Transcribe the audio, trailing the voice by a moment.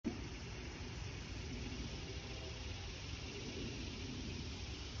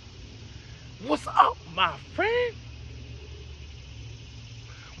What's up, my friend?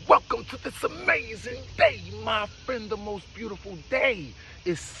 Welcome to this amazing day, my friend. The most beautiful day.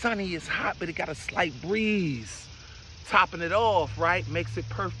 It's sunny, it's hot, but it got a slight breeze. Topping it off, right? Makes it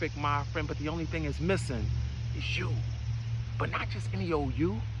perfect, my friend. But the only thing is missing is you. But not just any old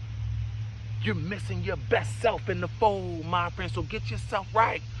you. You're missing your best self in the fold, my friend. So get yourself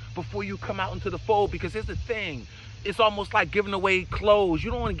right before you come out into the fold. Because here's the thing. It's almost like giving away clothes.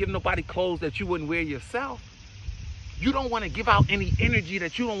 You don't want to give nobody clothes that you wouldn't wear yourself. You don't want to give out any energy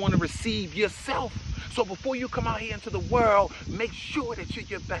that you don't want to receive yourself. So before you come out here into the world, make sure that you're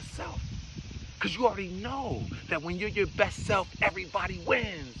your best self. Because you already know that when you're your best self, everybody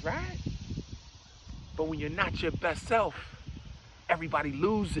wins, right? But when you're not your best self, everybody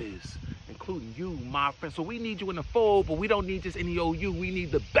loses, including you, my friend. So we need you in the fold, but we don't need just any old you. We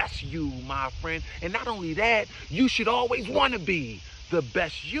need the best you, my friend. And not only that, you should always want to be the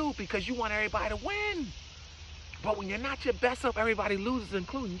best you because you want everybody to win. But when you're not your best self, everybody loses,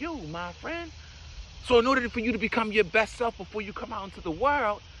 including you, my friend. So in order for you to become your best self before you come out into the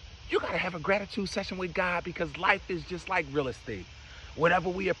world, you got to have a gratitude session with God because life is just like real estate. Whatever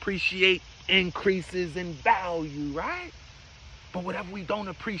we appreciate increases in value, right? But whatever we don't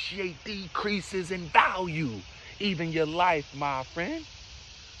appreciate decreases in value, even your life, my friend.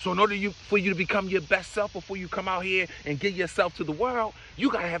 So in order for you to become your best self before you come out here and give yourself to the world,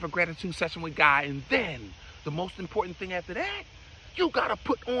 you got to have a gratitude session with God. And then the most important thing after that, you got to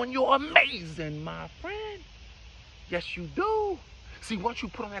put on your amazing, my friend. Yes, you do. See, once you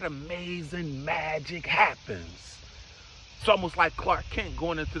put on that amazing, magic happens. It's almost like Clark Kent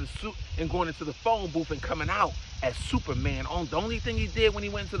going into the suit and going into the phone booth and coming out as Superman. The only thing he did when he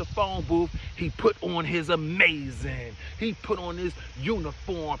went to the phone booth, he put on his amazing. He put on his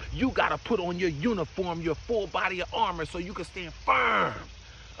uniform. You got to put on your uniform, your full body of armor so you can stand firm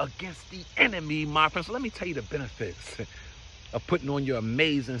against the enemy, my friend. So let me tell you the benefits of putting on your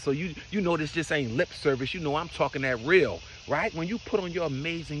amazing. So you know this just ain't lip service. You know I'm talking that real, right? When you put on your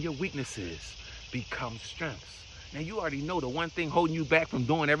amazing, your weaknesses become strengths. Now, you already know the one thing holding you back from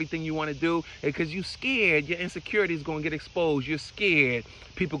doing everything you want to do is because you're scared your insecurity is going to get exposed. You're scared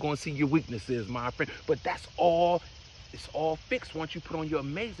people going to see your weaknesses, my friend. But that's all, it's all fixed once you put on your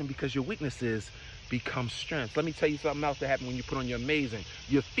amazing because your weaknesses become strengths. Let me tell you something else that happens when you put on your amazing.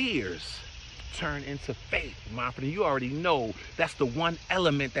 Your fears turn into faith, my friend. You already know that's the one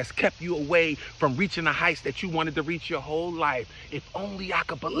element that's kept you away from reaching the heights that you wanted to reach your whole life. If only I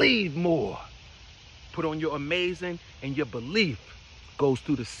could believe more. Put on your amazing and your belief goes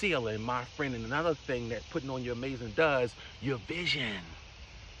through the ceiling, my friend. And another thing that putting on your amazing does, your vision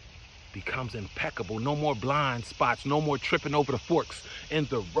becomes impeccable. No more blind spots, no more tripping over the forks in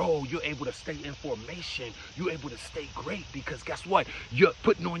the road. You're able to stay in formation. You're able to stay great because guess what? You're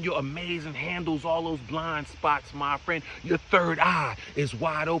putting on your amazing handles, all those blind spots, my friend. Your third eye is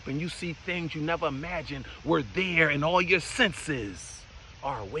wide open. You see things you never imagined were there and all your senses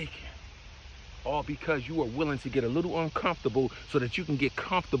are awakened. All because you are willing to get a little uncomfortable so that you can get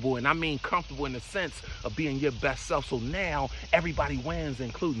comfortable. And I mean comfortable in the sense of being your best self. So now everybody wins,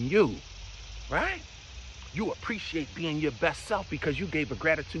 including you, right? You appreciate being your best self because you gave a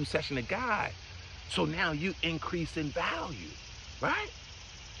gratitude session to God. So now you increase in value, right?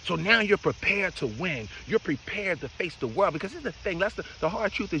 So now you're prepared to win. You're prepared to face the world because here's the thing. That's the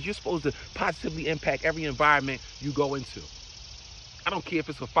hard truth is you're supposed to positively impact every environment you go into. I don't care if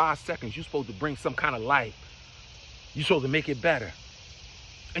it's for 5 seconds. You're supposed to bring some kind of light. You're supposed to make it better.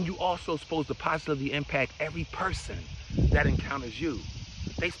 And you also supposed to positively impact every person that encounters you.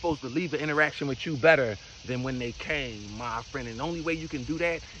 They supposed to leave the interaction with you better than when they came, my friend. And the only way you can do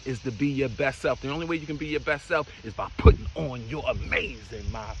that is to be your best self. The only way you can be your best self is by putting on your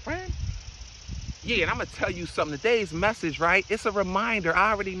amazing, my friend. Yeah, and I'm going to tell you something. Today's message, right? It's a reminder.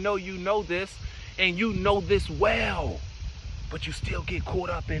 I already know you know this, and you know this well. But you still get caught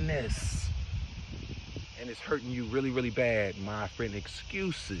up in this. And it's hurting you really, really bad, my friend.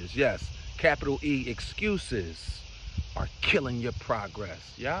 Excuses, yes, capital E, excuses are killing your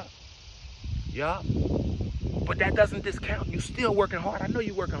progress. Yeah? Yeah? But that doesn't discount you still working hard. I know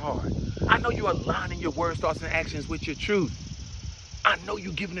you're working hard. I know you're aligning your words, thoughts, and actions with your truth. I know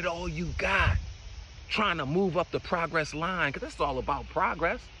you're giving it all you got. Trying to move up the progress line, because that's all about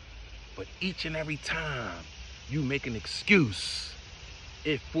progress. But each and every time you make an excuse,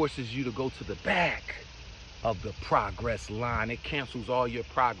 it forces you to go to the back of the progress line. It cancels all your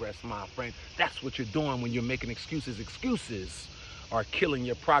progress, my friend. That's what you're doing when you're making excuses. Excuses are killing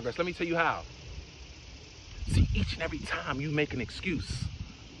your progress. Let me tell you how. See, each and every time you make an excuse,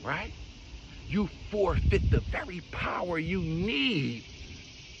 right? You forfeit the very power you need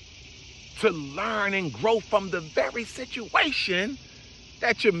to learn and grow from the very situation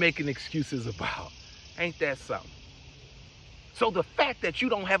that you're making excuses about. Ain't that something? So the fact that you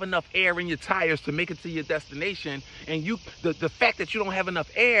don't have enough air in your tires to make it to your destination, and the fact that you don't have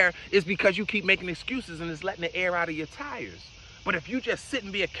enough air is because you keep making excuses and it's letting the air out of your tires. But if you just sit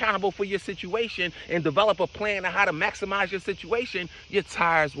and be accountable for your situation and develop a plan on how to maximize your situation, your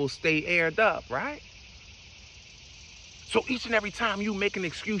tires will stay aired up, right? So each and every time you make an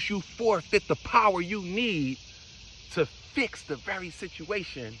excuse, you forfeit the power you need to fix the very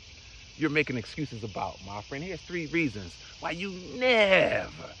situation you're making excuses about, my friend. Here's 3 reasons why you never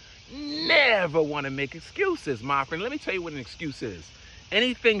want to make excuses, my friend. Let me tell you what an excuse is.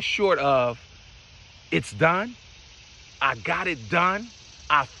 Anything short of, it's done, I got it done,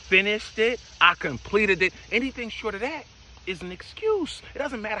 I finished it, I completed it, anything short of that is an excuse. It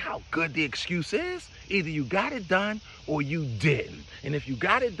doesn't matter how good the excuse is. Either you got it done or you didn't. And if you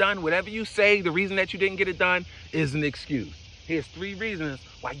got it done, whatever you say, the reason that you didn't get it done is an excuse. Here's 3 reasons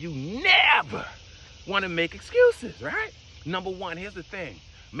why you never want to make excuses, right? Number 1, here's the thing.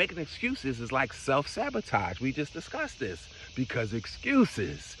 Making excuses is like self-sabotage. We just discussed this, because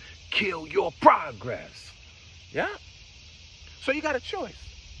excuses kill your progress. Yeah? So you got a choice.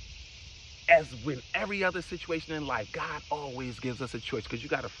 As with every other situation in life, God always gives us a choice, because you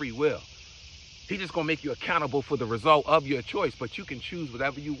got a free will. He's just going to make you accountable for the result of your choice, but you can choose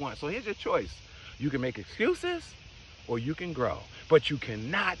whatever you want. So here's your choice. You can make excuses or you can grow, but you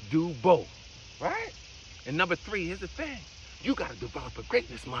cannot do both, right? And number 3, here's the thing. You got to develop a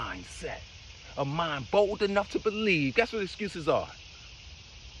greatness mindset, a mind bold enough to believe. Guess what excuses are?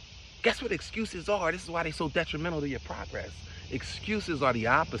 Guess what excuses are? This is why they're so detrimental to your progress. Excuses are the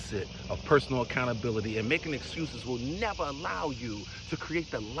opposite of personal accountability, and making excuses will never allow you to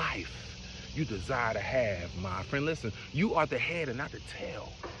create the life you desire to have, my friend. Listen, you are the head and not the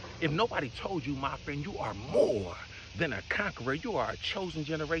tail. If nobody told you, my friend, you are more than a conqueror. You are a chosen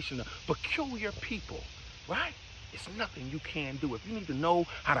generation of peculiar people, right? It's nothing you can do. If you need to know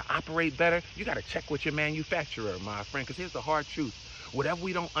how to operate better, you got to check with your manufacturer, my friend, because here's the hard truth. Whatever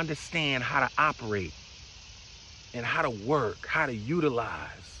we don't understand how to operate and how to work, how to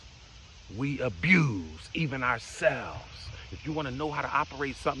utilize, we abuse even ourselves. If you want to know how to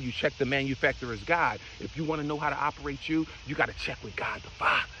operate something, you check the manufacturer's guide. If you want to know how to operate you got to check with God the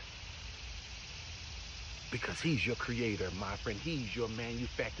Father. Because he's your creator, my friend. He's your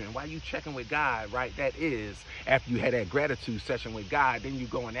manufacturer. And while you checking with God, right, that is, after you had that gratitude session with God, then you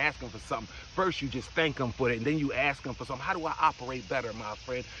go and ask him for something. First, you just thank him for it, and then you ask him for something. How do I operate better, my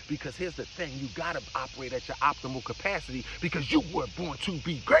friend? Because here's the thing. You got to operate at your optimal capacity, because you were born to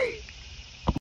be great.